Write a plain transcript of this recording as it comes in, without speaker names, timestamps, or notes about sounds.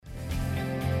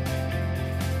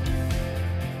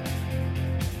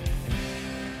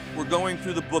going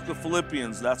through the book of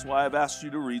Philippians. That's why I've asked you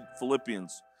to read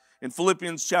Philippians. In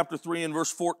Philippians chapter 3 and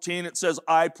verse 14, it says,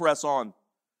 I press on.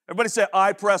 Everybody say,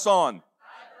 I press on. I press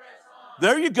on.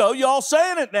 There you go. Y'all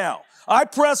saying it now. I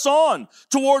press on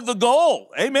toward the goal.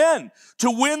 Amen. To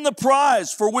win the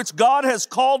prize for which God has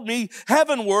called me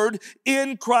heavenward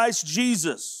in Christ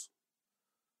Jesus.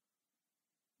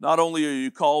 Not only are you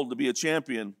called to be a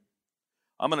champion,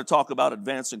 I'm going to talk about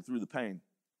advancing through the pain.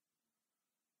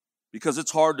 Because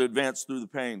it's hard to advance through the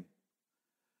pain.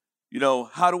 You know,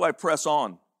 how do I press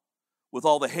on with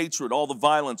all the hatred, all the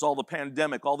violence, all the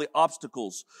pandemic, all the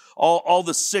obstacles, all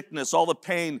the sickness, all the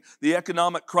pain, the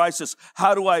economic crisis?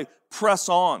 How do I press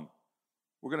on?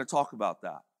 We're going to talk about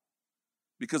that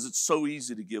because it's so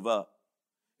easy to give up.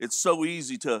 It's so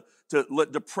easy to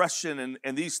let depression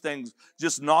and these things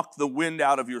just knock the wind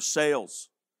out of your sails.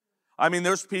 I mean,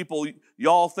 there's people,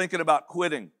 y'all thinking about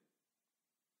quitting.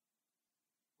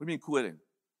 What do you mean quitting?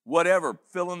 Whatever,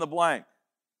 fill in the blank.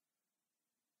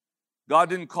 God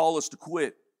didn't call us to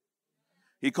quit.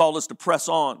 He called us to press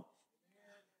on.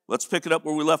 Let's pick it up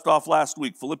where we left off last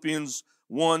week. Philippians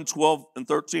 1, 12 and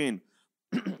 13.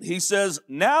 He says,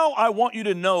 now I want you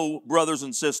to know, brothers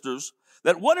and sisters,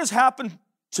 that what has happened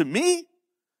to me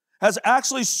has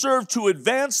actually served to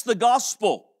advance the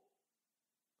gospel.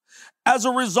 As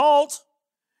a result,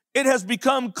 it has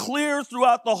become clear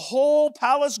throughout the whole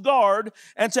palace guard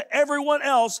and to everyone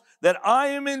else that I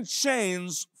am in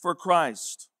chains for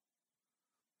Christ.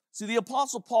 See, the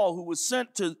Apostle Paul, who was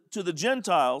sent to the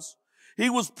Gentiles, he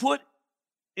was put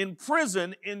in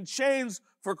prison, in chains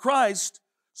for Christ,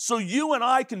 so you and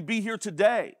I can be here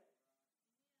today.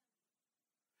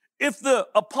 If the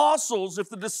apostles, if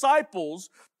the disciples,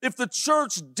 if the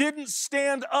church didn't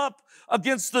stand up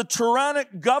against the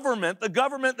tyrannic government, the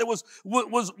government that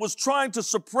was trying to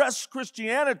suppress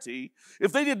Christianity,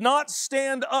 if they did not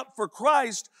stand up for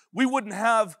Christ, we wouldn't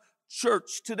have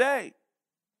church today.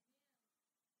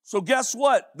 So guess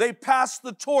what? They passed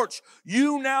the torch.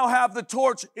 You now have the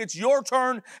torch. It's your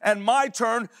turn and my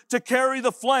turn to carry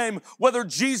the flame. Whether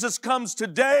Jesus comes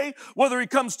today, whether he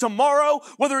comes tomorrow,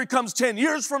 whether he comes 10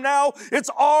 years from now, it's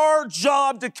our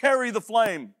job to carry the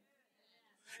flame.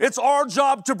 It's our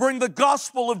job to bring the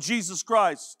gospel of Jesus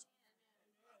Christ.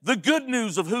 The good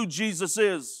news of who Jesus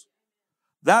is.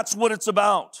 That's what it's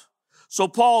about. So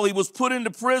Paul, he was put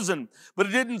into prison, but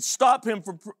it didn't stop him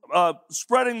from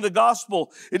spreading the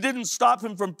gospel. It didn't stop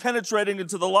him from penetrating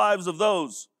into the lives of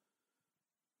those.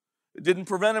 It didn't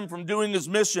prevent him from doing his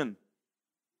mission.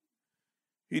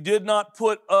 He did not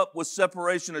put up with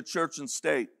separation of church and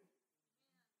state.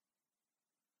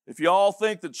 If y'all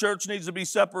think the church needs to be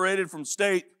separated from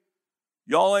state,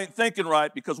 y'all ain't thinking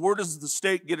right, because where does the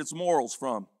state get its morals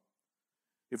from?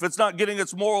 If it's not getting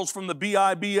its morals from the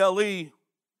Bible,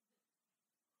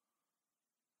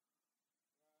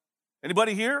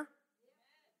 anybody here?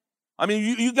 I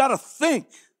mean, you got to think.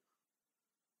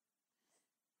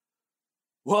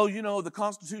 Well, you know, the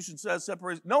Constitution says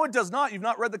separation. No, it does not. You've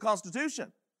not read the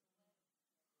Constitution.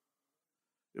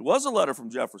 It was a letter from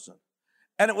Jefferson.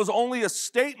 And it was only a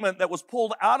statement that was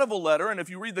pulled out of a letter. And if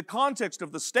you read the context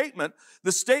of the statement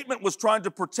was trying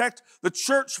to protect the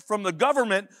church from the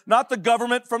government, not the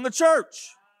government from the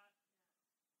church.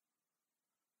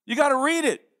 You got to read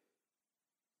it.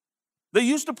 They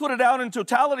used to put it out in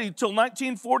totality until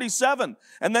 1947,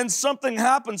 and then something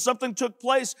happened, something took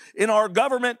place in our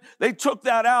government. They took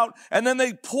that out, and then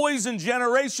they poisoned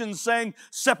generations saying,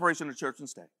 separation of church and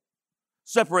state.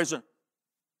 Separation.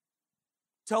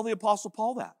 Tell the Apostle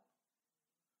Paul that.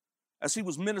 As he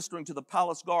was ministering to the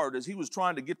palace guard, as he was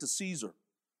trying to get to Caesar.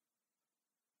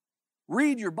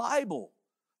 Read your Bible.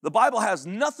 The Bible has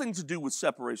nothing to do with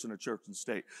separation of church and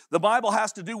state. The Bible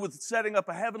has to do with setting up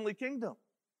a heavenly kingdom.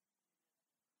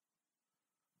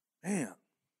 Man.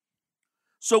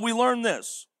 So we learn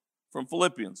this from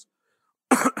Philippians.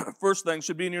 First thing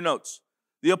should be in your notes.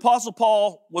 The Apostle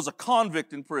Paul was a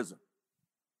convict in prison.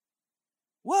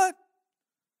 What?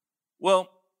 Well,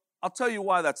 I'll tell you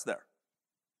why that's there.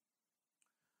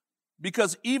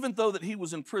 Because even though that he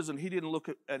was in prison, he didn't look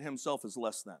at himself as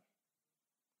less than.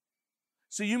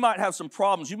 See, you might have some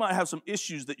problems, you might have some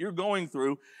issues that you're going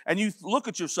through, and you look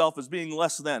at yourself as being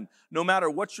less than. No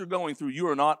matter what you're going through, you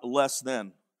are not less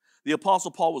than. The Apostle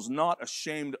Paul was not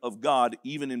ashamed of God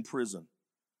even in prison.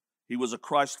 He was a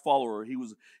Christ follower. He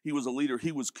was a leader.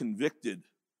 He was convicted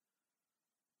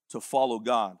to follow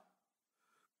God.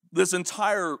 This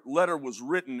entire letter was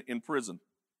written in prison.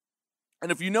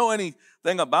 And if you know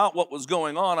anything about what was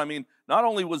going on, I mean, not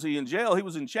only was he in jail, he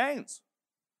was in chains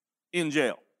in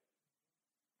jail.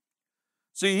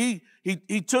 See,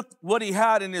 he took what he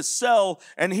had in his cell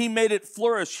and he made it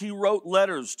flourish. He wrote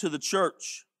letters to the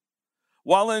church.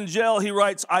 While in jail, he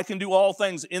writes, I can do all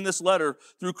things in this letter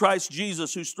through Christ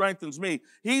Jesus who strengthens me.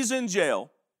 He's in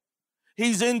jail.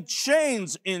 He's in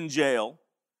chains in jail.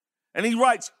 And he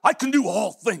writes, I can do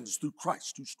all things through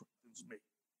Christ who strengthens me.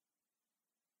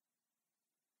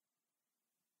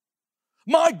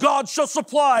 My God shall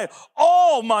supply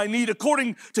all my need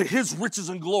according to his riches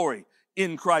and glory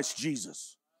in Christ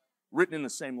Jesus. Written in the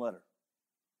same letter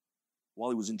while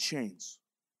he was in chains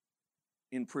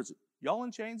in prison. Y'all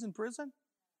in chains in prison?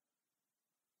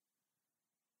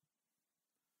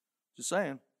 Just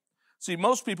saying. See,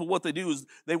 most people, what they do is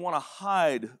they want to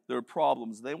hide their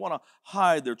problems. They want to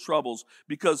hide their troubles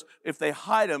because if they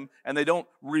hide them and they don't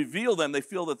reveal them, they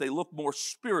feel that they look more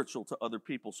spiritual to other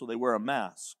people, so they wear a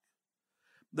mask.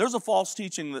 There's a false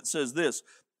teaching that says this: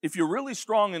 if you're really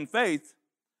strong in faith,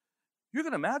 you're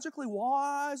going to magically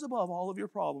rise above all of your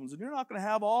problems, and you're not going to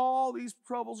have all these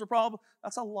troubles or problems.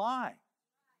 That's a lie.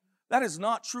 That is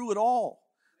not true at all.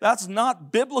 That's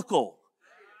not biblical.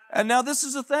 And now this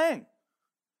is the thing.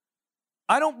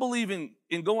 I don't believe in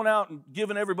going out and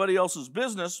giving everybody else's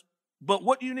business, but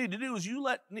what you need to do is you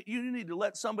need to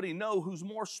let somebody know who's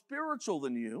more spiritual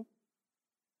than you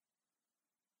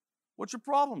what your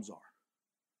problems are.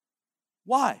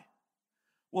 Why?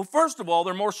 Well, first of all,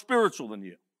 they're more spiritual than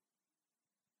you.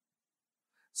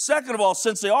 Second of all,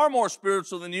 since they are more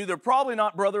spiritual than you, they're probably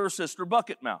not brother or sister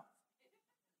bucket mouth.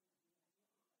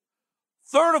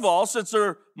 Third of all, since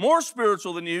they're more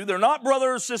spiritual than you, they're not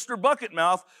brother or sister bucket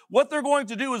mouth, what they're going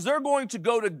to do is they're going to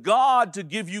go to God to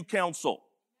give you counsel.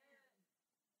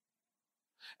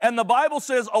 And the Bible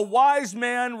says a wise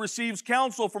man receives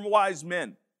counsel from wise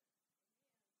men.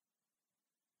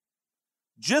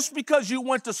 Just because you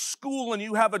went to school and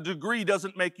you have a degree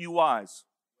doesn't make you wise.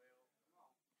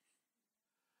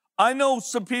 I know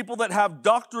some people that have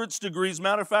doctorate's degrees.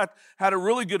 Matter of fact, had a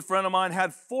really good friend of mine,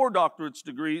 had 4 doctorate's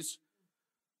degrees.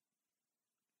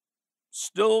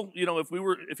 Still,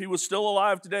 if he was still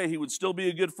alive today, he would still be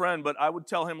a good friend, but I would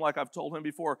tell him, like I've told him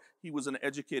before, he was an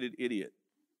educated idiot.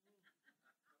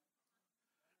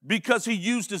 Because he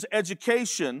used his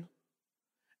education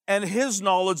and his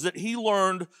knowledge that he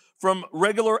learned from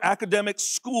regular academic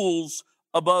schools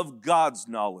above God's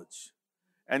knowledge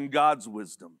and God's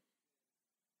wisdom.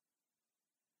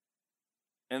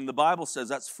 And the Bible says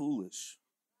that's foolish.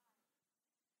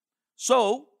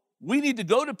 So, we need to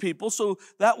go to people so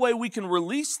that way we can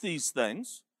release these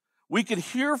things. We can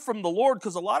hear from the Lord,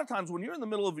 because a lot of times when you're in the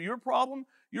middle of your problem,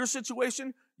 your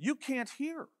situation, you can't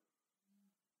hear.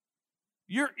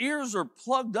 Your ears are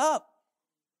plugged up.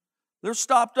 They're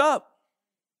stopped up.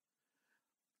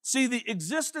 See, the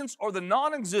existence or the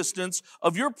non-existence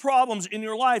of your problems in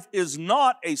your life is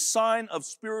not a sign of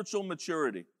spiritual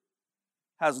maturity.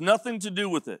 Has nothing to do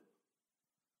with it.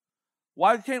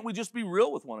 Why can't we just be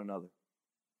real with one another?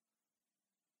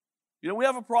 We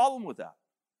have a problem with that.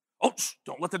 Oh,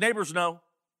 don't let the neighbors know.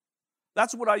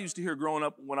 That's what I used to hear growing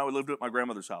up when I lived at my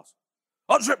grandmother's house.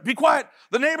 Oh, be quiet.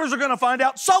 The neighbors are going to find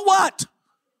out. So what?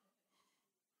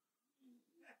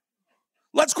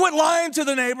 Let's quit lying to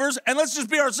the neighbors and let's just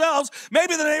be ourselves.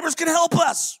 Maybe the neighbors can help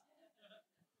us.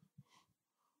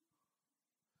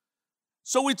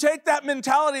 So we take that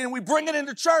mentality and we bring it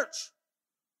into church.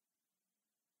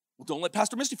 Well, don't let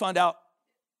Pastor Misty find out.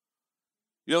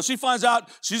 She finds out,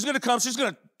 she's going to come, she's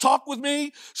going to talk with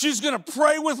me, she's going to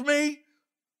pray with me,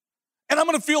 and I'm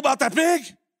going to feel about that big.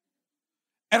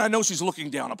 And I know she's looking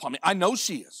down upon me. I know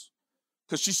she is,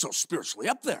 because she's so spiritually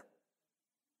up there.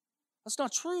 That's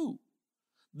not true.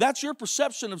 That's your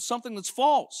perception of something that's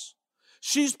false.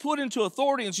 She's put into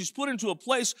authority and she's put into a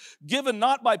place given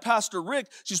not by Pastor Rick.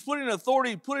 She's put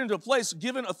into a place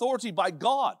given authority by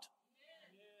God.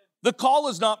 The call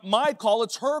is not my call,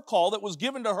 it's her call that was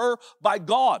given to her by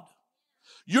God.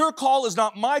 Your call is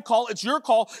not my call, it's your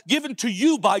call given to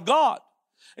you by God.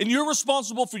 And you're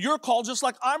responsible for your call just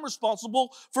like I'm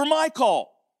responsible for my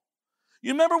call.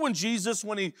 You remember when Jesus,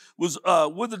 when he was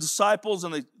with the disciples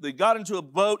and they got into a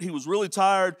boat, he was really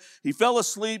tired, he fell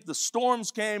asleep, the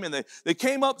storms came and they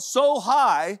came up so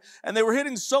high and they were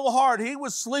hitting so hard, he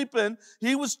was sleeping,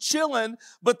 he was chilling,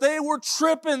 but they were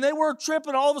tripping.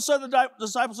 All of a sudden the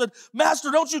disciples said,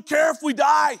 Master, don't you care if we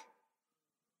die?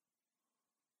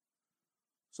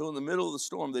 So in the middle of the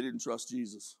storm, they didn't trust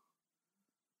Jesus.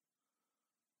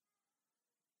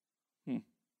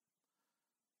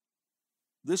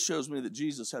 This shows me that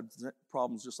Jesus had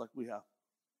problems just like we have.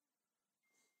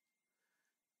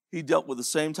 He dealt with the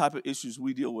same type of issues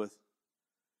we deal with.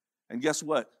 And guess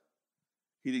what?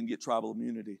 He didn't get tribal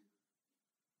immunity.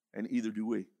 And either do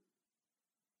we.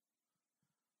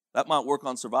 That might work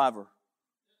on Survivor,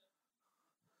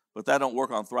 but that don't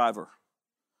work on Thriver.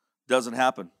 Doesn't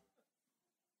happen.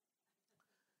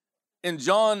 In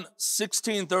John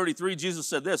 16:33, Jesus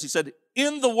said this. He said,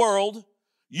 in the world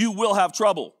you will have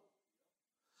trouble,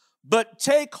 but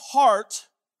take heart,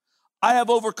 I have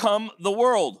overcome the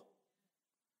world.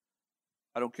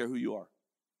 I don't care who you are.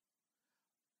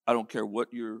 I don't care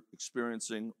what you're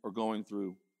experiencing or going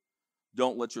through.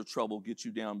 Don't let your trouble get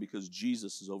you down, because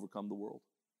Jesus has overcome the world.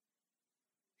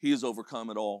 He has overcome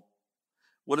it all.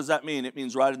 What does that mean? It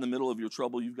means right in the middle of your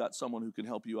trouble, you've got someone who can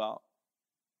help you out.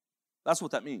 That's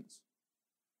what that means.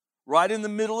 Right in the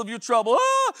middle of your trouble.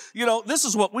 This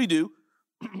is what we do.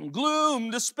 Gloom,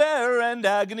 despair, and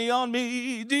agony on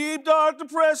me. Deep, dark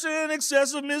depression,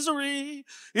 excessive misery.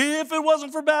 If it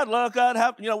wasn't for bad luck, I'd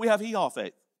have, we have hee-haw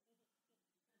faith.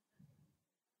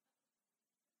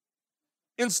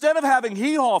 Instead of having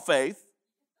hee-haw faith,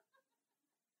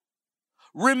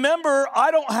 remember,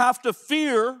 I don't have to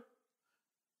fear,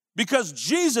 because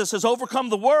Jesus has overcome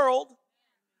the world,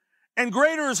 and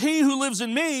greater is he who lives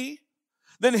in me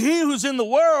than he who's in the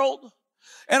world.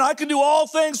 And I can do all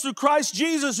things through Christ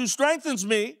Jesus who strengthens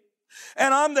me.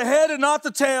 And I'm the head and not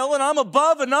the tail, and I'm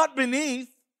above and not beneath.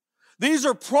 These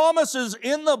are promises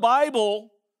in the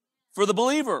Bible for the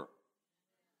believer.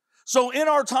 So in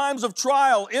our times of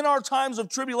trial, in our times of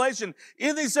tribulation,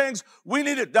 in these things, we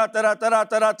need it.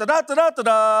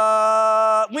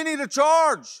 We need to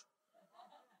charge.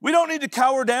 We don't need to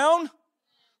cower down.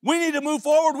 We need to move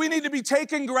forward. We need to be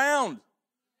taking ground.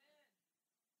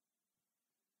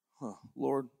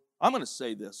 Lord, I'm going to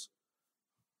say this.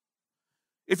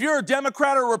 If you're a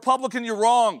Democrat or a Republican, you're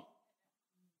wrong.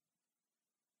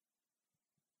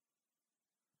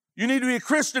 You need to be a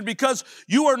Christian, because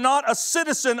you are not a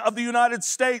citizen of the United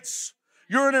States.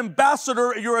 You're an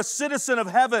ambassador. You're a citizen of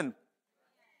heaven.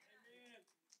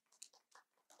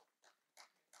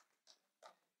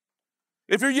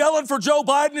 If you're yelling for Joe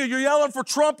Biden or you're yelling for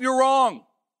Trump, you're wrong.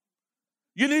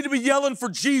 You need to be yelling for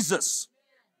Jesus.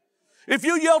 If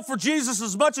you yell for Jesus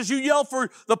as much as you yell for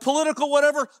the political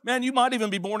whatever, man, you might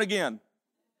even be born again.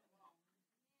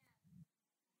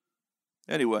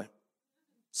 Anyway,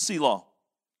 Selah.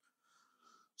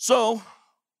 So,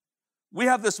 we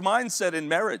have this mindset in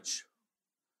marriage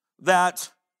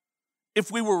that if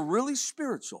we were really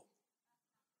spiritual,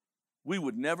 we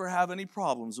would never have any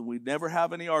problems and we'd never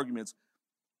have any arguments.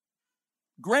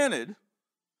 Granted,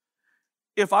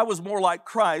 if I was more like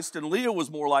Christ and Leah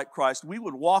was more like Christ, we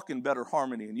would walk in better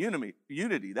harmony and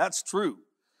unity. That's true.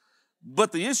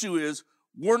 But the issue is,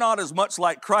 we're not as much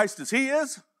like Christ as he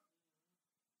is.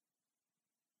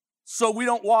 So we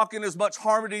don't walk in as much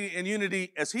harmony and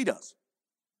unity as he does.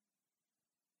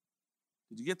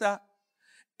 Did you get that?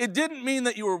 It didn't mean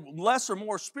that you were less or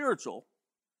more spiritual.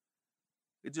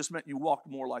 It just meant you walked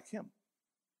more like him.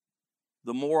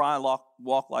 The more I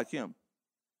walk like him.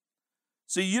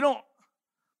 See,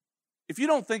 if you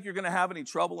don't think you're going to have any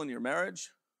trouble in your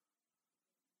marriage,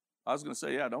 I was going to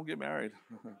say, yeah, don't get married.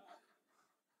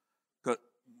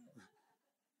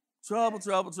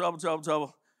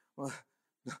 Trouble.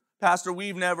 Pastor,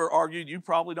 we've never argued. You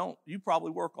probably don't. You probably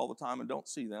work all the time and don't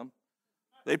see them.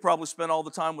 They probably spend all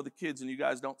the time with the kids and you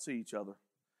guys don't see each other.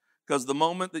 Because the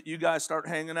moment that you guys start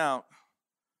hanging out,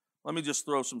 let me just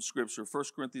throw some scripture. 1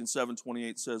 Corinthians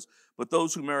 7:28 says, but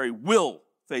those who marry will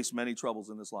face many troubles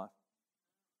in this life.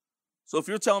 So if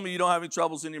you're telling me you don't have any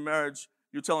troubles in your marriage,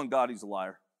 you're telling God he's a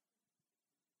liar.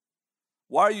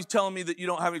 Why are you telling me that you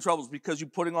don't have any troubles? Because you're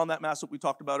putting on that mask that we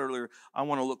talked about earlier. I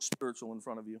want to look spiritual in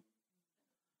front of you.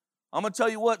 I'm going to tell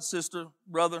you what, sister,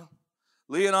 brother,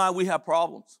 Leah and I, we have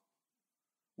problems.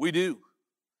 We do.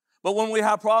 But when we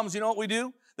have problems, you know what we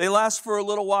do? They last for a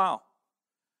little while.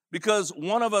 Because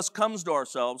one of us comes to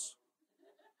ourselves.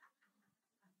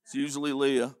 It's usually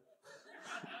Leah.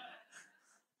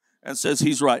 And says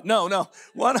he's right. No.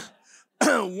 One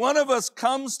of us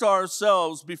comes to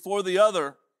ourselves before the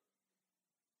other,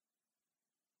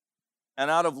 and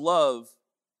out of love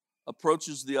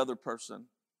approaches the other person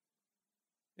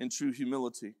in true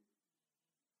humility.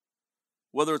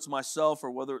 Whether it's myself or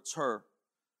whether it's her.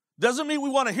 Doesn't mean we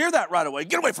want to hear that right away.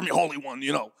 Get away from me, Holy One,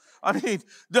 I mean,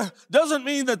 doesn't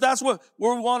mean that that's where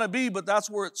we want to be, but that's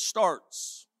where it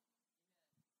starts.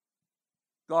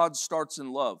 God starts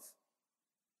in love.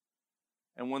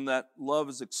 And when that love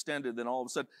is extended, then all of a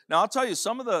sudden... Now, I'll tell you,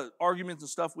 some of the arguments and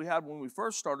stuff we had when we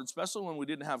first started, especially when we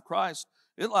didn't have Christ,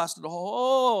 it lasted a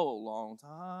whole long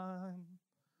time.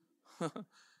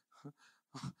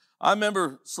 I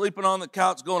remember sleeping on the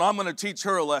couch going, I'm going to teach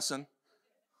her a lesson.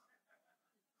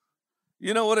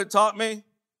 You know what it taught me?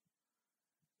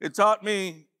 It taught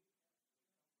me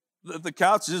The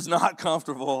couch is not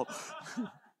comfortable.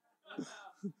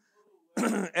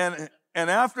 and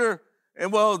after,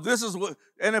 and well, this is what,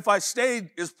 and if I stayed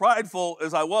as prideful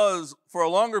as I was for a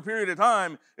longer period of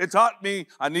time, it taught me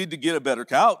I need to get a better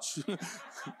couch.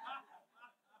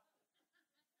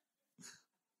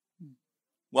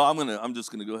 Well, I'm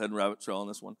just gonna go ahead and rabbit trail on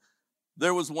this one.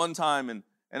 There was one time, and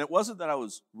it wasn't that I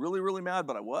was really, really mad,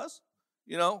 but I was.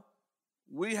 You know,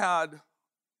 we had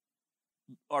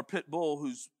our pit bull,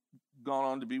 who's gone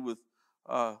on to be with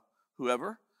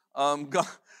whoever,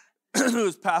 who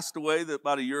has passed away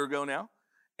about a year ago now.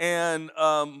 And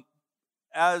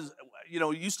as you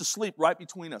know, used to sleep right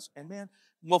between us. And man,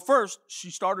 well, first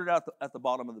she started out at the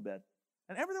bottom of the bed,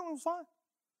 and everything was fine.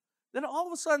 Then all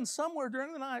of a sudden, somewhere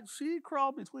during the night, she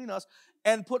crawled between us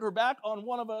and put her back on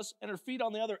one of us and her feet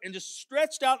on the other, and just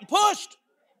stretched out and pushed.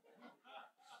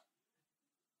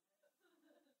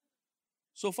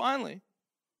 So finally,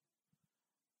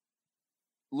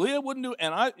 Leah wouldn't do it,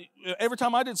 and every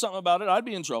time I did something about it, I'd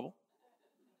be in trouble.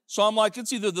 So I'm like,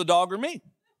 it's either the dog or me.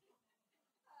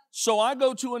 So I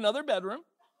go to another bedroom,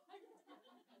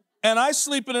 and I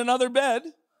sleep in another bed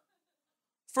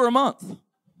for a month.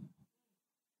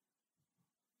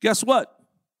 Guess what?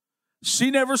 She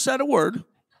never said a word.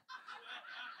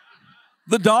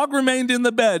 The dog remained in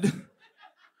the bed,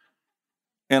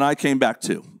 and I came back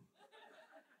too.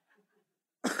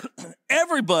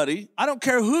 Everybody, I don't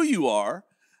care who you are,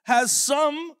 has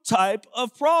some type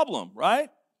of problem, right?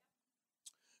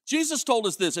 Jesus told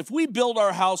us this: if we build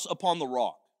our house upon the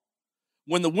rock,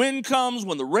 when the wind comes,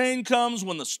 when the rain comes,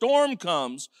 when the storm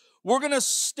comes, we're going to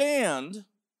stand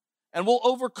and we'll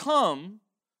overcome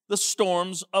the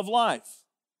storms of life.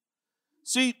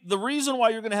 See, the reason why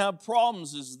you're going to have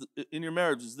problems in your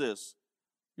marriage is this: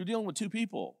 you're dealing with two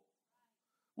people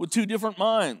with two different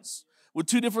minds, with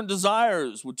two different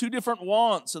desires, with two different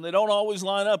wants, and they don't always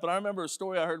line up. And I remember a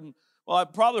story I heard, well, I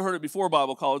probably heard it before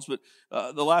Bible college, but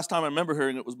the last time I remember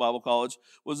hearing it was Bible college,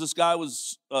 was this guy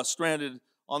was stranded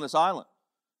on this island.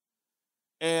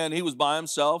 And he was by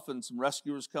himself, and some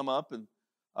rescuers come up, and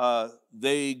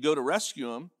they go to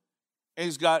rescue him. And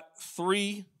he's got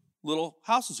 3 little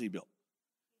houses he built.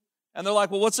 And they're like,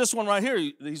 well, what's this one right here?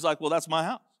 He's like, well, that's my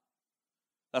house.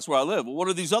 That's where I live. Well, what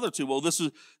are these other 2? Well, this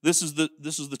is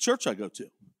the church I go to.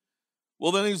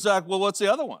 Well, then he's like, well, what's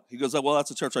the other one? He goes, well, that's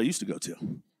the church I used to go to.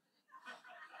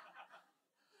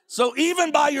 So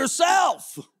even by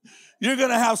yourself, you're going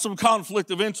to have some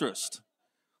conflict of interest.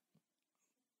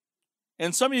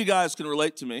 And some of you guys can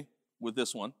relate to me with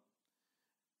this one,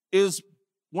 is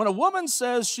when a woman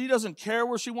says she doesn't care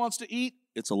where she wants to eat,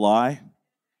 it's a lie.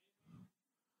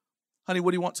 Honey,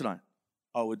 what do you want tonight?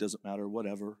 Oh, it doesn't matter,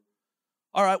 whatever.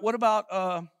 All right, what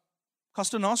about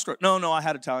Costa Nostra? No, I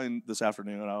had Italian this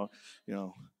afternoon.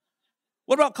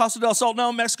 What about Costa del Sol?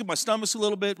 No, Mexican, my stomach's a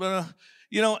little bit. By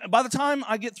the time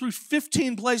I get through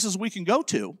 15 places we can go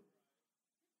to,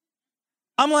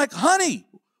 I'm like, honey,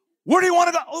 where do you want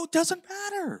to go? Oh, it doesn't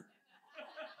matter.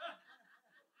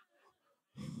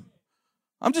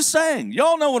 I'm just saying,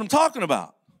 y'all know what I'm talking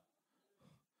about.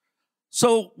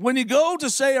 So when you go to,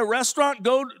 say, a restaurant,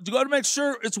 go to make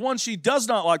sure it's one she does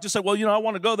not like. Just say, well, I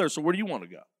want to go there, so where do you want to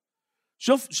go?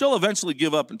 She'll eventually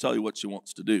give up and tell you what she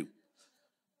wants to do.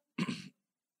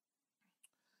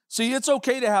 See, it's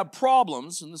okay to have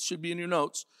problems, and this should be in your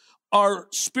notes. Our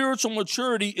spiritual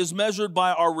maturity is measured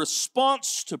by our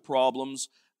response to problems,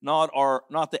 not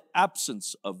the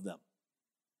absence of them.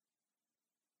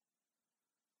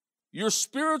 Your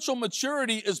spiritual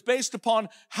maturity is based upon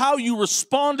how you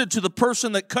responded to the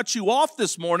person that cut you off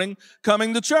this morning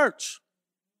coming to church.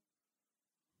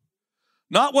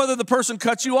 Not whether the person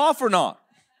cut you off or not.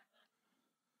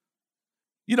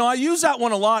 I use that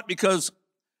one a lot because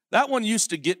that one used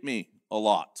to get me a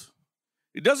lot.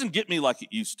 It doesn't get me like it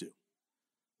used to,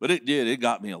 but it did. It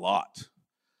got me a lot.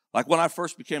 Like when I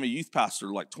first became a youth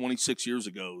pastor, like 26 years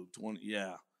ago,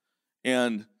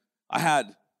 and I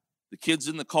had the kids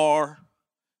in the car.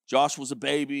 Josh was a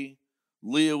baby.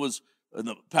 Leah was in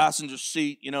the passenger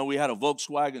seat. We had a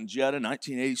Volkswagen Jetta,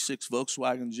 1986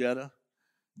 Volkswagen Jetta.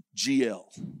 GL,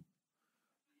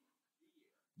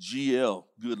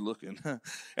 good looking.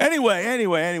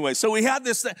 Anyway. So we had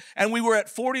this thing, and we were at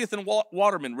 40th and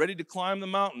Waterman, ready to climb the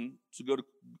mountain to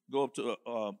go up to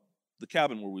the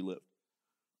cabin where we lived.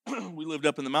 We lived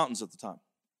up in the mountains at the time.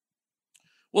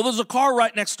 Well, there's a car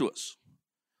right next to us.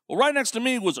 Well, right next to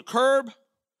me was a curb,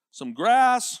 some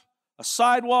grass, a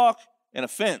sidewalk, and a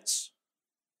fence.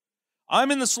 I'm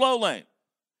in the slow lane.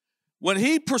 When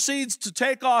he proceeds to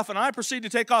take off and I proceed to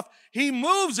take off, he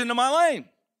moves into my lane.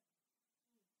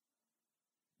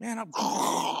 Man,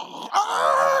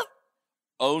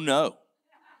 oh no.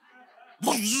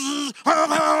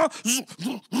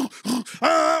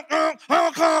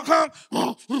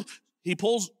 He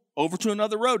pulls over to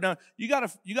another road. Now, you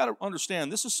gotta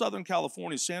understand, this is Southern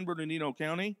California, San Bernardino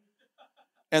County,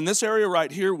 and this area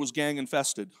right here was gang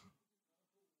infested.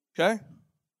 Okay?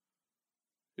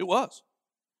 It was.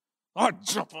 I'd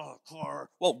jump out of the car.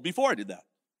 Well, before I did that,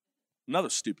 another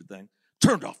stupid thing,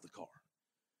 turned off the car.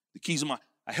 The keys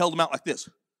I held them out like this,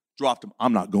 dropped them.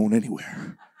 I'm not going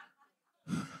anywhere.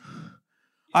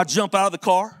 I jump out of the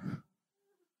car,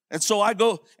 and so I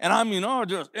go, and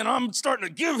I'm starting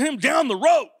to give him down the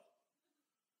road.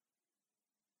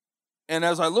 And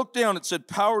as I looked down, it said,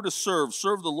 power to serve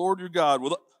the Lord your God.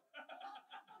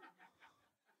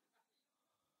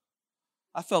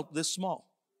 I felt this small.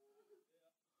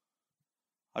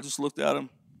 I just looked at him,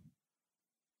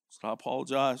 said, I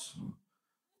apologize,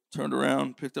 turned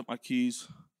around, picked up my keys,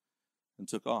 and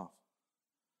took off.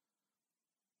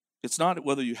 It's not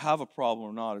whether you have a problem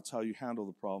or not, it's how you handle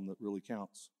the problem that really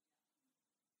counts.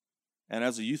 And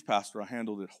as a youth pastor, I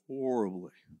handled it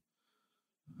horribly.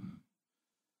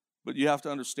 But you have to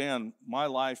understand, my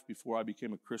life before I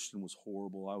became a Christian was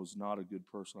horrible. I was not a good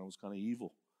person. I was kind of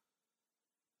evil.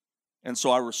 And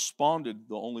so I responded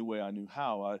the only way I knew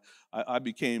how. I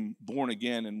became born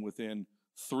again, and within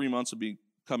 3 months of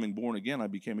becoming born again, I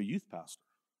became a youth pastor.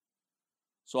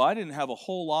 So I didn't have a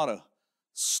whole lot of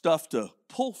stuff to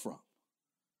pull from.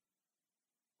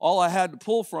 All I had to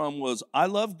pull from was I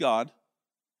loved God,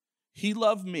 He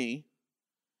loved me,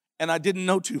 and I didn't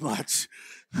know too much.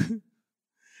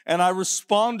 And I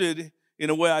responded in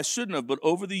a way I shouldn't have, but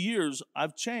over the years,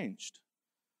 I've changed.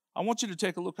 I want you to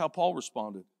take a look how Paul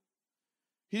responded.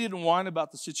 He didn't whine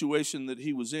about the situation that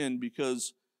he was in,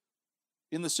 because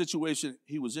in the situation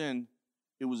he was in,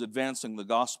 it was advancing the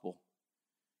gospel.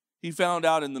 He found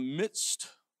out in the midst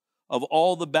of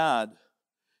all the bad,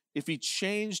 if he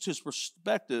changed his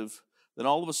perspective, then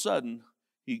all of a sudden,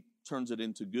 he turns it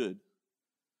into good.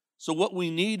 So what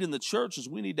we need in the church is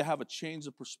we need to have a change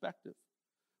of perspective.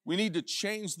 We need to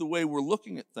change the way we're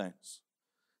looking at things.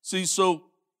 See, so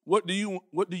what do you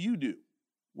do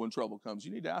when trouble comes?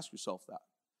 You need to ask yourself that.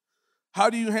 How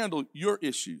do you handle your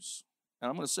issues? And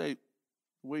I'm going to say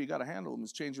the way you got to handle them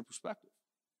is change your perspective.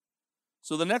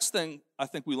 So the next thing I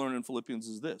think we learn in Philippians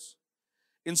is this.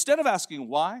 Instead of asking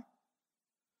why,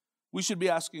 we should be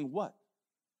asking what?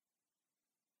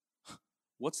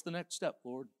 What's the next step,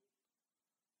 Lord?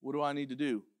 What do I need to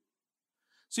do?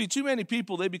 See, too many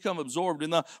people, they become absorbed in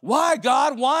the, why,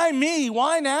 God, why me,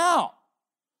 why now?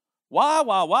 Why?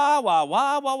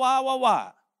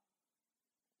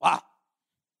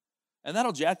 And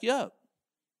that'll jack you up.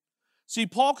 See,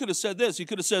 Paul could have said this. He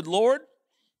could have said, Lord,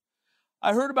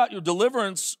 I heard about your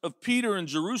deliverance of Peter in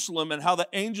Jerusalem and how the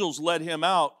angels led him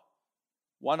out.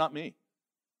 Why not me?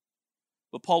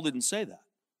 But Paul didn't say that.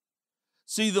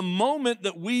 See, the moment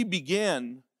that we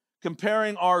begin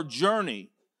comparing our journey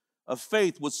of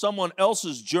faith with someone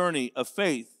else's journey of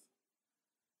faith,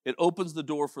 it opens the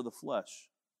door for the flesh.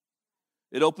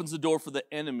 It opens the door for the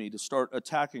enemy to start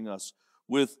attacking us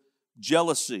with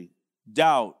jealousy,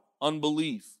 doubt,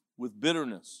 unbelief, with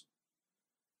bitterness.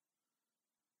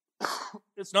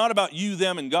 It's not about you,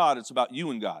 them, and God. It's about you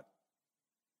and God.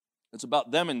 It's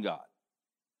about them and God.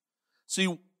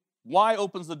 See, why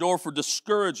opens the door for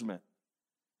discouragement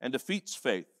and defeats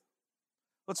faith?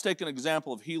 Let's take an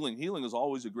example of healing. Healing is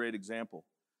always a great example.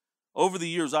 Over the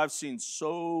years, I've seen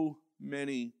so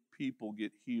many people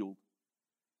get healed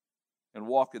and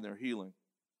walk in their healing.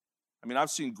 I mean, I've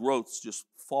seen growths just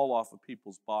fall off of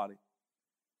people's body.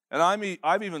 And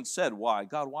I've even said, why?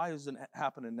 God, why isn't it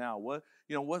happening now?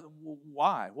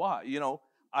 Why?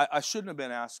 I shouldn't have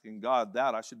been asking God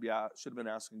that. I should have been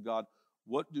asking God,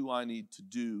 what do I need to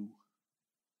do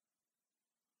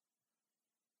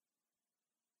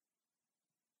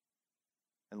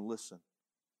and listen?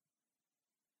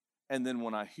 And then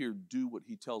when I hear, do what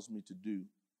He tells me to do.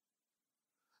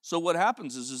 So what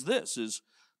happens is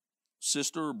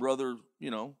sister or brother,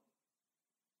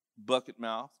 bucket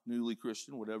mouth, newly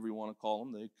Christian, whatever you want to call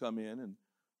them, they come in and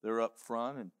they're up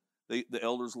front and the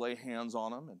elders lay hands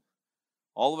on them, and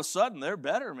all of a sudden they're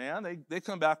better, man. They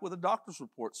come back with a doctor's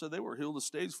report, said they were healed of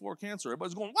stage 4 cancer.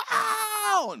 Everybody's going,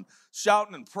 wow, and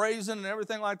shouting and praising and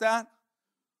everything like that.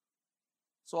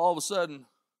 So all of a sudden,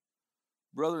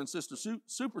 brother and sister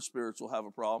super spiritual have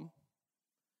a problem.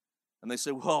 And they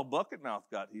say, well, bucket mouth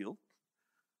got healed.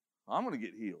 I'm going to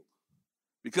get healed.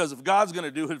 Because if God's going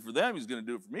to do it for them, He's going to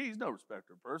do it for me. He's no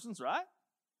respecter of persons, right?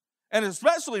 And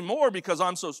especially more because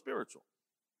I'm so spiritual.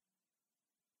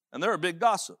 And they're a big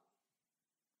gossip.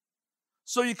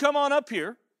 So you come on up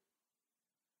here.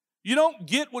 You don't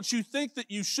get what you think that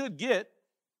you should get.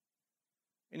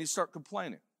 and you start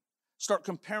complaining. Start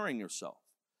comparing yourself.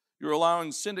 You're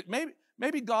allowing sin to,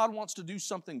 maybe God wants to do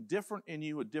something different in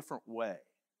you a different way.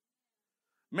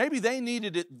 Maybe they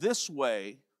needed it this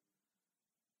way,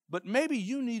 but maybe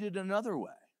you need it another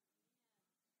way.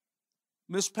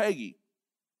 Miss Peggy,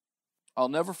 I'll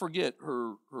never forget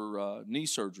her knee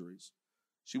surgeries.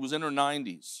 She was in her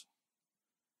 90s.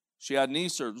 She had knee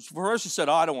surgery. For her, she said,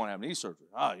 I don't want to have knee surgery.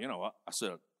 You know what? I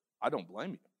said, I don't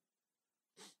blame you.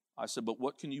 I said, but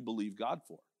what can you believe God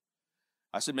for?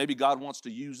 I said, maybe God wants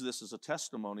to use this as a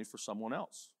testimony for someone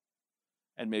else,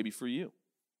 and maybe for you.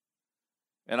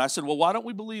 And I said, well, why don't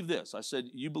we believe this? I said,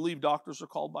 you believe doctors are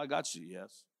called by God? She said,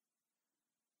 yes.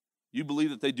 You believe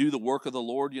that they do the work of the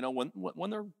Lord, when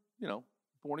they're,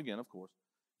 born again, of course.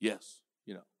 Yes,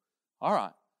 All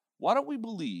right. Why don't we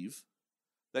believe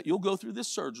that you'll go through this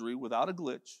surgery without a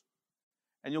glitch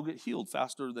and you'll get healed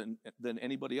faster than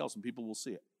anybody else and people will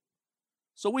see it?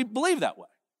 So we believe that way.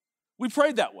 We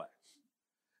prayed that way.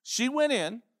 She went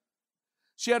in.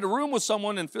 She had a room with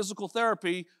someone in physical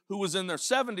therapy who was in their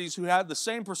 70s who had the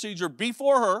same procedure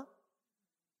before her.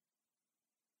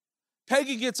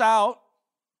 Peggy gets out.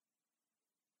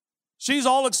 She's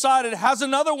all excited, has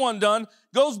another one done,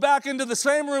 goes back into the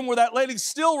same room where that lady's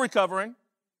still recovering,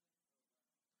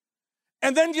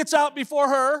 and then gets out before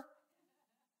her.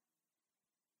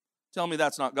 Tell me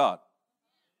that's not God.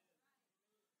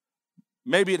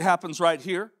 Maybe it happens right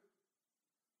here,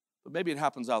 but maybe it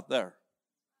happens out there.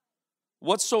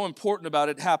 What's so important about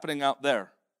it happening out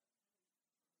there?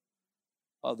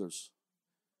 Others.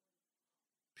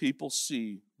 People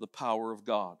see the power of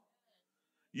God.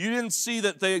 You didn't see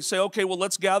that they say, okay, well,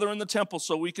 let's gather in the temple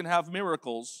so we can have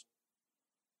miracles.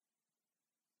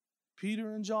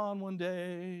 Peter and John one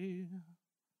day.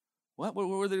 What? Where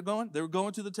were they going? They were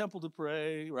going to the temple to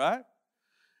pray, right?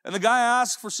 And the guy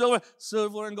asked for silver.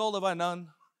 Silver and gold have I none.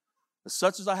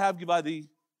 Such as I have give I thee.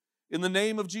 In the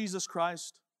name of Jesus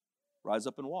Christ, rise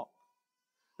up and walk.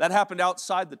 That happened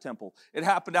outside the temple. It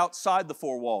happened outside the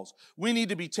four walls. We need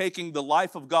to be taking the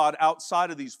life of God outside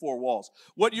of these four walls.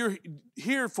 What you're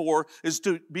here for is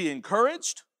to be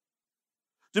encouraged,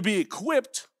 to be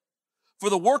equipped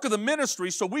for the work of the ministry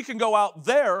so we can go out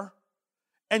there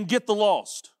and get the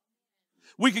lost.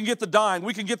 We can get the dying.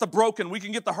 We can get the broken. We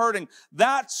can get the hurting.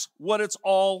 That's what it's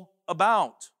all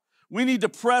about. We need to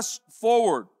press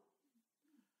forward.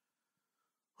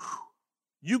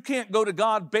 You can't go to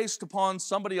God based upon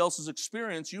somebody else's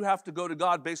experience. You have to go to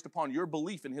God based upon your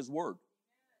belief in His Word.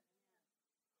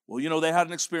 Well, they had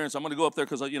an experience. I'm going to go up there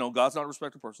because, God's not a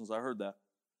respecter of persons. I heard that.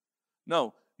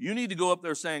 No, you need to go up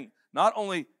there saying, not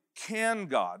only can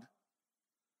God,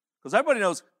 because everybody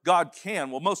knows God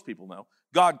can. Well, most people know.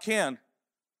 God can.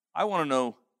 I want to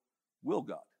know, will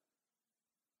God?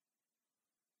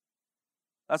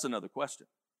 That's another question.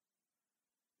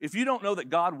 If you don't know that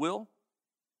God will,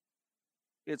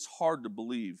 it's hard to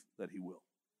believe that He will.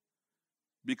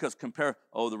 Because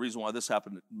the reason why this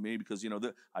happened to me, because,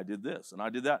 I did this and I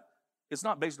did that. It's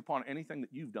not based upon anything that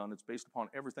you've done. It's based upon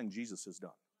everything Jesus has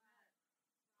done.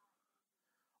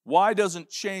 Why doesn't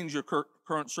change your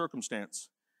current circumstance?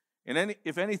 And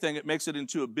if anything, it makes it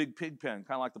into a big pig pen,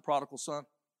 kind of like the prodigal son.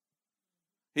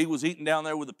 He was eating down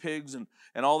there with the pigs and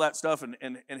all that stuff,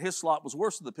 and his slop was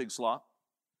worse than the pig slop.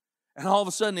 And all of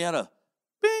a sudden, he had a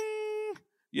bing.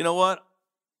 You know what?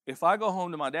 If I go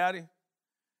home to my daddy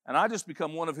and I just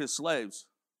become one of his slaves,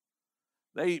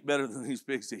 they eat better than these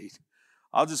pigs eat.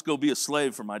 I'll just go be a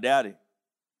slave for my daddy.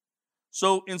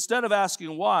 So instead of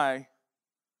asking why,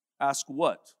 ask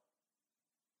what.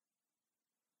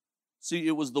 See,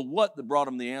 it was the what that brought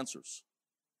him the answers.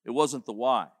 It wasn't the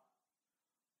why.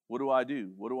 What do I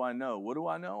do? What do I know? What do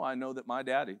I know? I know that my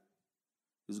daddy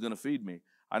is going to feed me.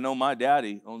 I know my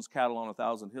daddy owns cattle on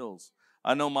 1,000 hills.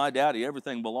 I know my daddy,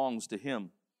 everything belongs to him.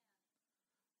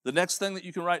 The next thing that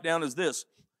you can write down is this.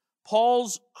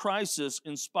 Paul's crisis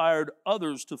inspired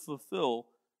others to fulfill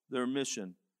their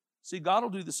mission. See, God will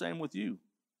do the same with you.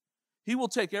 He will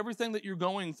take everything that you're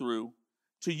going through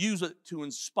to use it to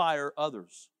inspire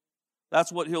others.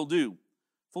 That's what He'll do.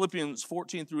 Philippians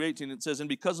 14 through 18, it says, and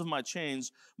because of my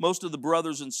chains, most of the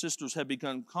brothers and sisters have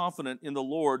become confident in the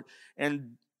Lord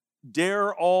and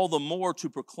dare all the more to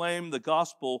proclaim the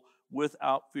gospel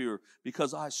without fear.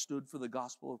 Because I stood for the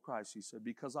gospel of Christ, he said.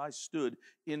 Because I stood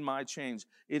in my chains,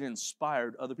 it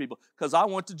inspired other people. Because I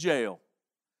went to jail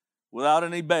without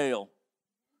any bail.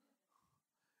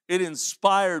 It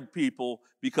inspired people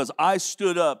because I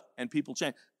stood up and people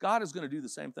changed. God is going to do the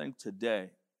same thing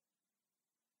today.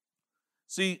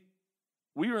 See,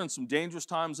 we are in some dangerous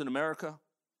times in America,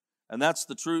 and that's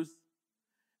the truth.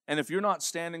 And if you're not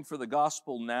standing for the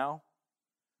gospel now,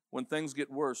 when things get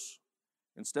worse,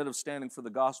 Instead of standing for the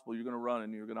gospel, you're going to run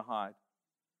and you're going to hide.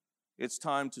 It's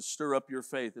time to stir up your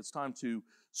faith. It's time to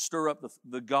stir up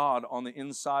the God on the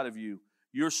inside of you,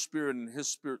 your spirit and his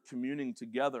spirit communing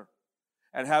together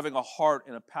and having a heart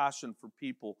and a passion for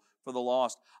people, for the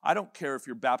lost. I don't care if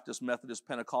you're Baptist, Methodist,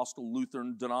 Pentecostal,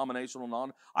 Lutheran,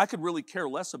 denominational, I could really care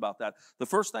less about that. The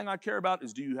first thing I care about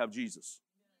is, do you have Jesus?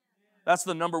 That's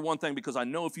the number one thing, because I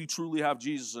know if you truly have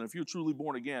Jesus and if you're truly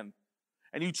born again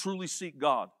and you truly seek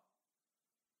God,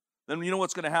 then you know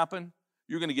what's going to happen?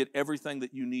 You're going to get everything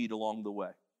that you need along the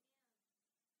way.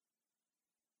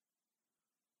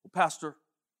 Well, Pastor,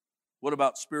 what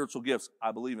about spiritual gifts?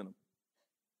 I believe in them.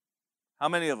 How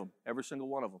many of them? Every single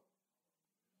one of them.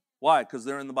 Why? Because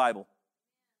they're in the Bible.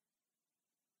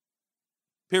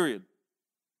 Period.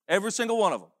 Every single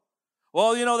one of them.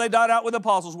 Well, you know, they died out with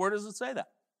apostles. Where does it say that?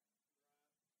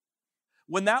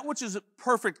 When that which is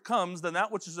perfect comes, then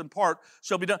that which is in part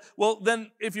shall be done. Well,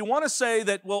 then if you want to say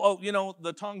that, well, oh, you know,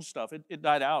 the tongue stuff, it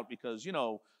died out because, you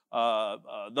know,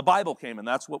 the Bible came and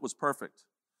that's what was perfect.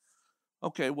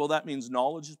 Okay, well, that means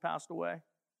knowledge has passed away.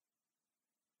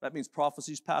 That means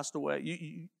prophecy's passed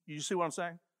away. You see what I'm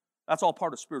saying? That's all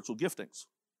part of spiritual giftings.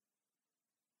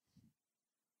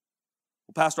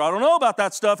 Well, Pastor, I don't know about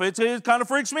that stuff. It kind of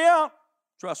freaks me out.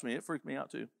 Trust me, it freaked me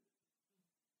out too.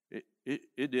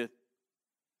 It did.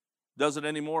 Does it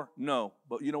anymore? No.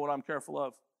 But you know what I'm careful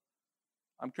of?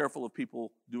 I'm careful of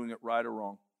people doing it right or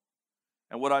wrong.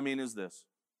 And what I mean is this.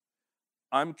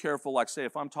 I'm careful, like say,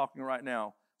 if I'm talking right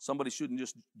now, somebody shouldn't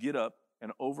just get up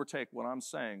and overtake what I'm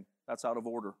saying. That's out of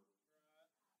order.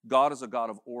 God is a God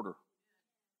of order.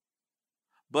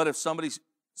 But if somebody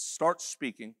starts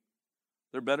speaking,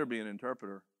 there better be an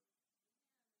interpreter.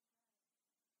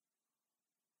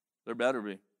 There better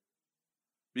be.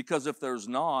 Because if there's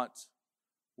not,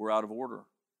 we're out of order.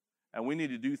 And we need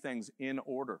to do things in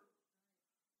order.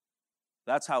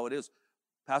 That's how it is.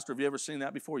 Pastor, have you ever seen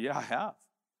that before? Yeah, I have.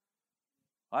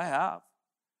 I have.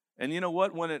 And you know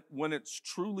what? When it's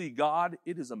truly God,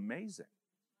 it is amazing.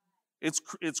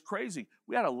 It's crazy.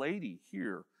 We had a lady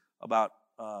here about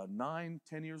 9-10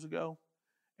 years ago,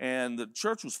 and the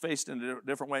church was faced in a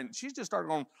different way. And she just started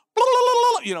going, blah,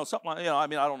 blah, blah, you know, something like, you know, I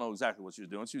mean, I don't know exactly what she was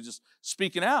doing. She was just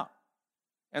speaking out.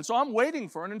 And so I'm waiting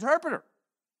for an interpreter.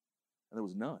 And there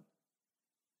was none.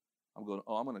 I'm going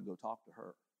to go talk to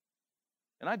her.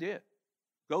 And I did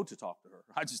go to talk to her.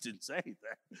 I just didn't say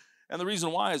anything. And the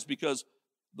reason why is because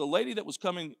the lady that was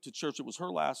coming to church, it was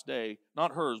her last day,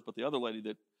 not hers, but the other lady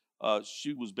that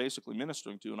she was basically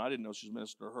ministering to, and I didn't know she was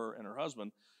ministering to her and her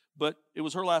husband, but it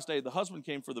was her last day. The husband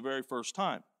came for the very first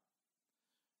time.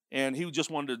 And he just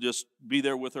wanted to just be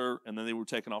there with her, and then they were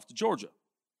taken off to Georgia.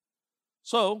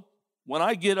 So when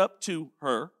I get up to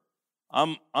her,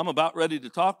 I'm about ready to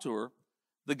talk to her.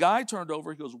 The guy turned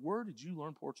over. He goes, "Where did you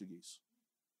learn Portuguese?"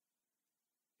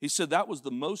 He said, "That was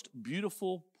the most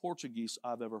beautiful Portuguese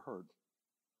I've ever heard.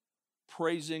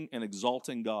 Praising and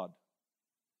exalting God."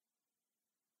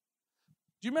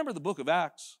 Do you remember the book of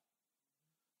Acts,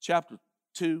 chapter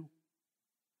 2?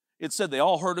 It said they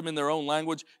all heard him in their own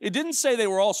language. It didn't say they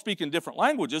were all speaking different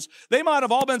languages. They might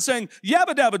have all been saying,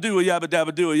 yabba dabba doo, yabba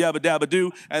dabba doo, yabba dabba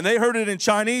doo, and they heard it in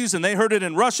Chinese, and they heard it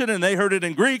in Russian, and they heard it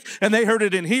in Greek, and they heard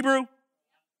it in Hebrew.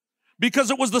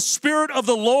 Because it was the Spirit of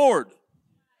the Lord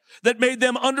that made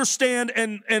them understand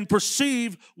and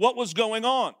perceive what was going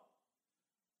on.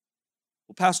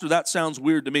 Well, Pastor, that sounds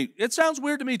weird to me. It sounds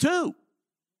weird to me too,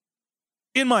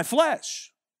 in my flesh.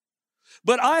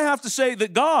 But I have to say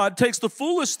that God takes the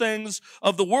foolish things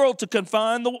of the world to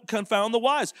confound the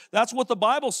wise. That's what the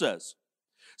Bible says.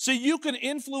 See, you can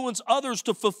influence others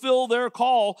to fulfill their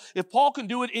call. If Paul can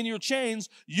do it in your chains,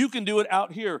 you can do it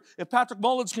out here. If Patrick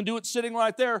Mullins can do it sitting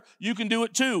right there, you can do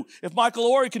it too. If Michael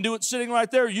Orey can do it sitting right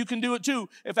there, you can do it too.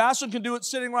 If Ashton can do it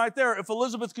sitting right there, if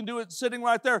Elizabeth can do it sitting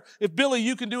right there, if Billy,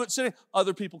 you can do it sitting,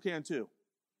 other people can too.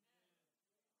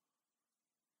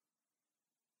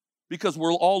 Because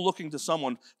we're all looking to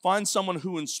someone. Find someone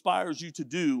who inspires you to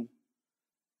do,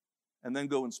 and then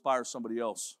go inspire somebody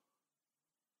else.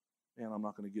 Man, I'm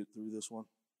not going to get through this one.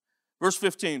 Verse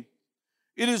 15.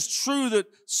 It is true that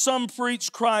some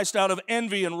preach Christ out of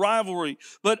envy and rivalry,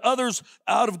 but others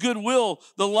out of goodwill.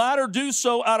 The latter do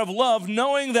so out of love,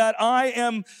 knowing that I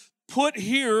am put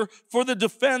here for the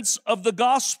defense of the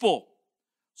gospel.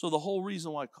 So the whole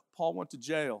reason why Paul went to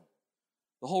jail,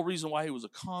 the whole reason why he was a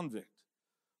convict,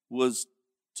 was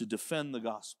to defend the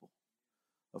gospel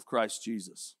of Christ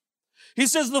Jesus. He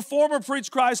says, the former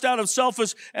preach Christ out of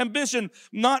selfish ambition,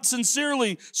 not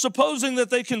sincerely, supposing that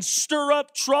they can stir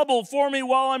up trouble for me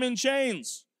while I'm in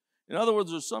chains. In other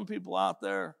words, there's some people out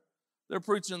there, they're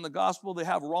preaching the gospel, they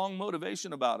have wrong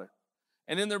motivation about it.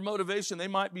 And in their motivation, they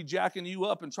might be jacking you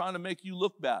up and trying to make you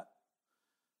look bad.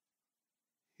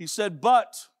 He said,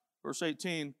 but, verse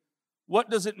 18, what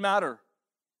does it matter?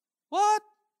 What?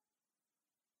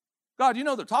 God, you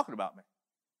know they're talking about me.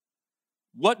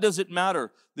 What does it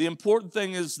matter? The important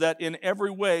thing is that in every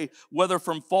way, whether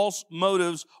from false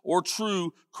motives or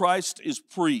true, Christ is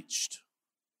preached.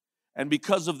 And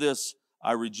because of this,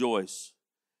 I rejoice.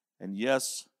 And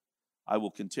yes, I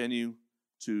will continue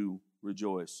to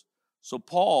rejoice. So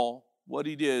Paul, what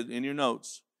he did in your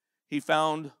notes, he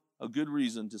found a good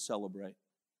reason to celebrate.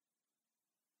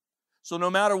 So no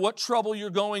matter what trouble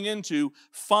you're going into,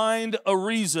 find a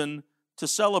reason to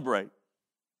celebrate.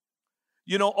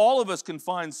 You know, all of us can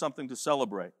find something to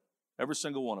celebrate. Every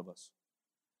single one of us.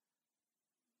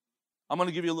 I'm going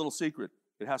to give you a little secret.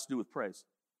 It has to do with praise.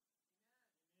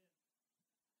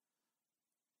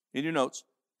 In your notes,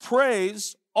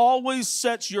 praise always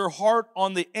sets your heart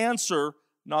on the answer,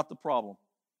 not the problem.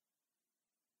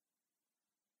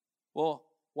 Well,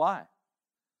 why?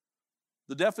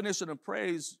 The definition of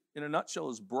praise, in a nutshell,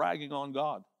 is bragging on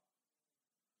God.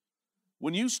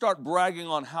 When you start bragging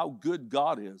on how good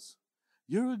God is,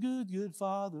 you're a good, good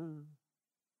Father.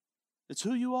 It's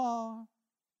who you are.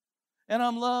 And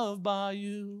I'm loved by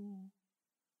you.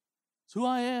 It's who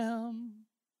I am.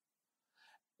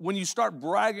 When you start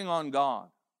bragging on God,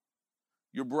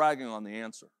 you're bragging on the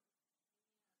answer.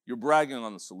 You're bragging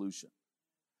on the solution.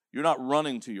 You're not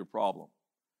running to your problem.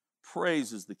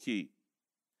 Praise is the key.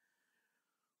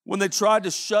 When they tried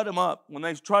to shut him up, when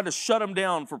they tried to shut him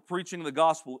down for preaching the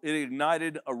gospel, it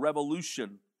ignited a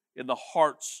revolution in the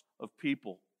hearts of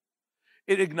people.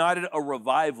 It ignited a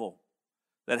revival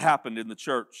that happened in the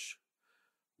church.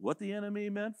 What the enemy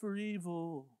meant for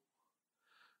evil,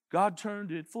 God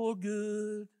turned it for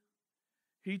good.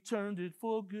 He turned it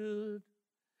for good.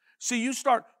 See, you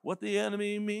start, what the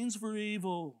enemy means for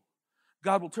evil,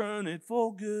 God will turn it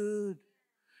for good.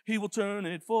 He will turn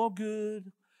it for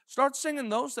good. Start singing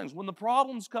those things. When the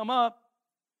problems come up,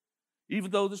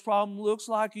 even though this problem looks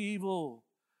like evil,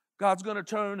 God's going to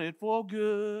turn it for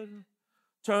good.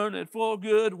 Turn it for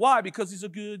good. Why? Because He's a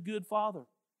good, good Father.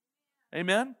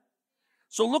 Amen?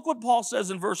 So look what Paul says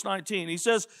in verse 19. He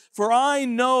says, for I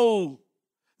know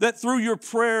that through your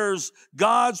prayers,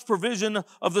 God's provision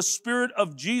of the Spirit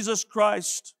of Jesus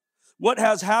Christ, what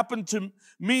has happened to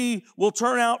me will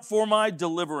turn out for my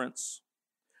deliverance.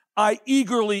 I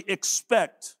eagerly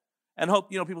expect and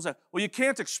hope. You know, people say, well, you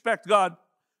can't expect God.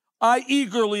 I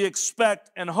eagerly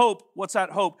expect and hope. What's that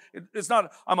hope? It's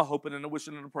not, I'm a hoping and a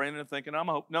wishing and a praying and a thinking, I'm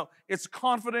a hope. No, it's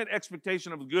confident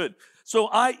expectation of the good. So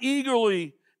I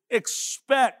eagerly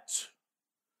expect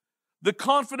the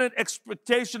confident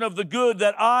expectation of the good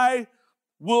that I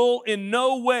will in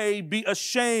no way be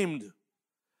ashamed,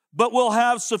 but will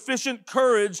have sufficient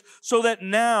courage so that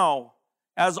now,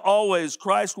 as always,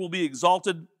 Christ will be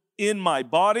exalted in my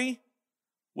body,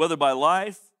 whether by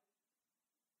life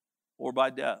or by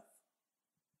death.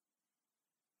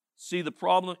 See the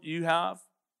problem you have?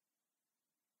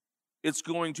 It's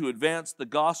going to advance the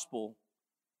gospel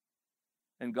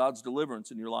and God's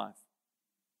deliverance in your life.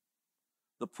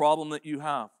 The problem that you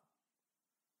have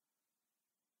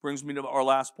brings me to our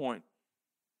last point.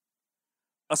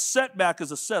 A setback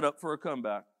is a setup for a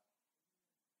comeback.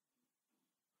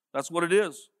 That's what it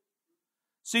is.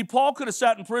 See, Paul could have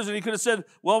sat in prison. He could have said,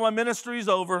 well, my ministry's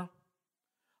over.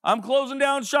 I'm closing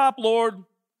down shop, Lord.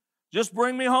 Just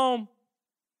bring me home.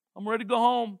 I'm ready to go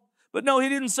home. But no, he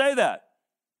didn't say that.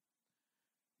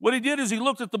 What he did is he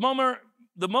looked at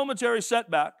the momentary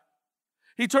setback.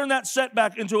 He turned that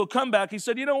setback into a comeback. He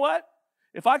said, you know what?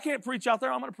 If I can't preach out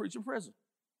there, I'm going to preach in prison.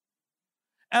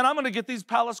 And I'm going to get these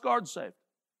palace guards saved.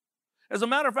 As a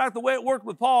matter of fact, the way it worked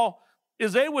with Paul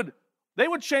is they would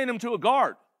chain him to a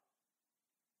guard.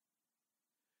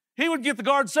 He would get the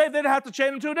guard saved. They'd have to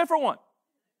chain him to a different one.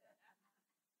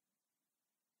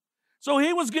 So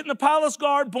he was getting the palace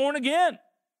guard born again.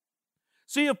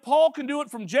 See, if Paul can do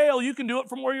it from jail, you can do it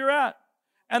from where you're at.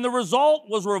 And the result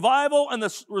was revival, and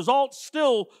the result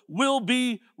still will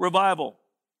be revival.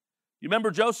 You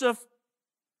remember Joseph?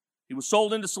 He was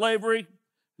sold into slavery.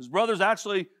 His brothers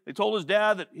actually, they told his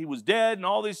dad that he was dead and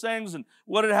all these things and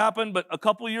what had happened. But a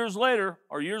couple of years later,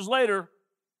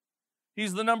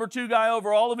 he's the number 2 guy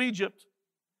over all of Egypt.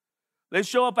 They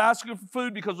show up asking for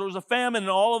food because there was a famine in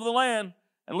all of the land.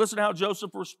 And listen to how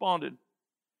Joseph responded.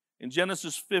 In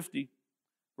Genesis 50,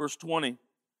 verse 20,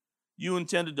 you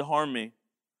intended to harm me,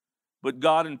 but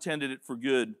God intended it for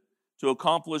good, to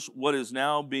accomplish what is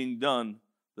now being done,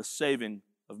 the saving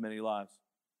of many lives.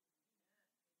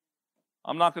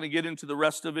 I'm not going to get into the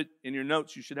rest of it. In your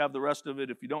notes, you should have the rest of it.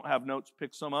 If you don't have notes,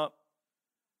 pick some up.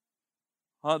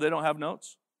 Huh? They don't have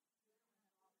notes?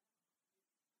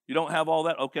 You don't have all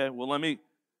that? Okay, well,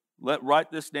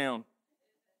 write this down.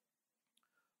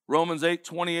 Romans 8,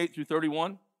 28 through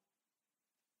 31.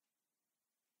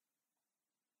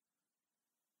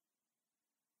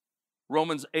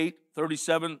 Romans 8,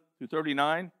 37 through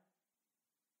 39.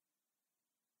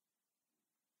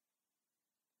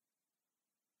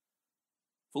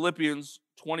 Philippians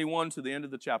 21 to the end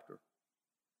of the chapter.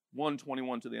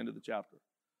 1:21 to the end of the chapter.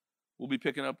 We'll be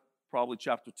picking up probably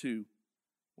chapter 2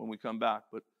 when we come back.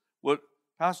 But what,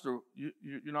 Pastor,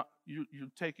 you're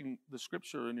taking the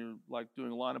scripture and you're like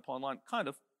doing line upon line. Kind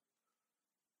of.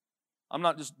 I'm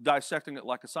not just dissecting it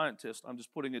like a scientist. I'm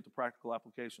just putting it to practical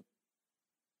application.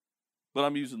 But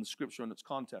I'm using the scripture in its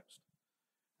context.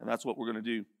 And that's what we're going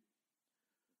to do.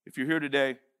 If you're here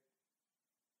today,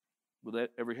 with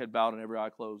every head bowed and every eye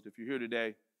closed, if you're here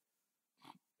today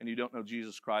and you don't know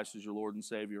Jesus Christ as your Lord and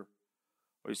Savior,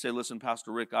 or you say, listen,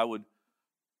 Pastor Rick,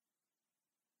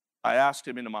 I asked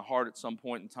him into my heart at some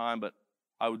point in time, but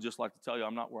I would just like to tell you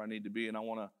I'm not where I need to be, and I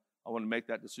want to make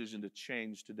that decision to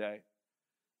change today.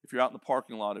 If you're out in the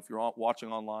parking lot, if you're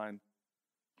watching online,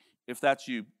 if that's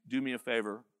you, do me a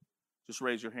favor. Just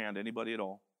raise your hand. Anybody at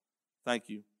all? Thank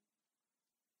you.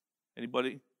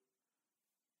 Anybody?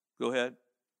 Go ahead.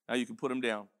 Now you can put them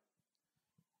down.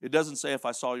 It doesn't say if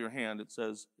I saw your hand. It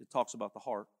talks about the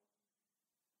heart.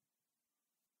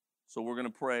 So we're going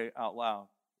to pray out loud.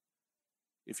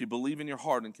 If you believe in your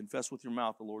heart and confess with your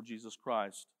mouth the Lord Jesus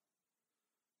Christ,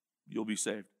 you'll be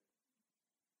saved.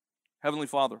 Heavenly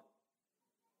Father,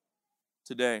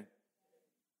 today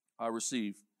I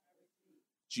receive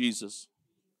Jesus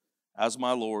as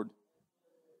my Lord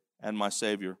and my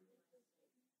Savior.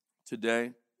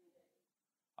 Today,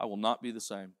 I will not be the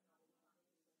same.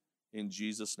 In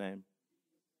Jesus' name,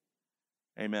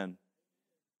 amen.